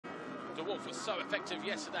De Wolf was so effective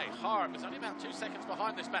yesterday. Harp is only about 2 seconds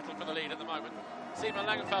behind this battle for the lead at the moment. Simon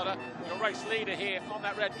Langenfelder, your race leader here on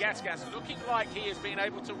that red gas, looking like he has been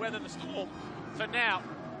able to weather the storm for now.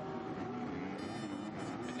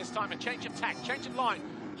 And this time a change of tack, change of line.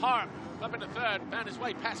 Harp up into third, found his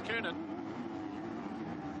way past Coenen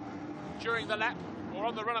during the lap, or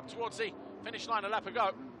on the run up towards the finish line a lap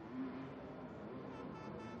ago.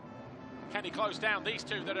 Can he close down these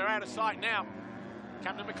two that are out of sight now?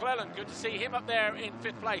 Camden McClellan, good to see him up there in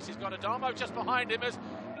 5th place. He's got Adamo just behind him as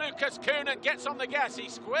Lucas Coenen gets on the gas. He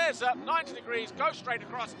squares up 90 degrees, goes straight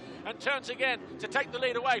across and turns again to take the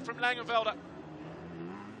lead away from Langenfelder.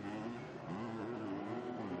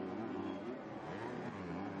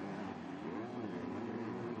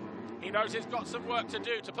 He knows he's got some work to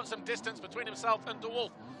do to put some distance between himself and De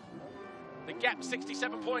Wolf. The gap,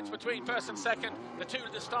 67 points between first and second. The two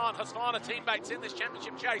Destan Husqvarna teammates in this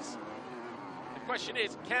championship chase. The question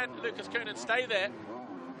is, can Lucas Coenen stay there?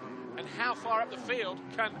 And how far up the field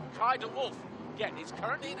can Kai De Wolf get? He's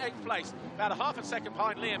currently in 8th place, about a half a second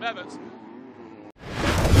behind Liam Evans.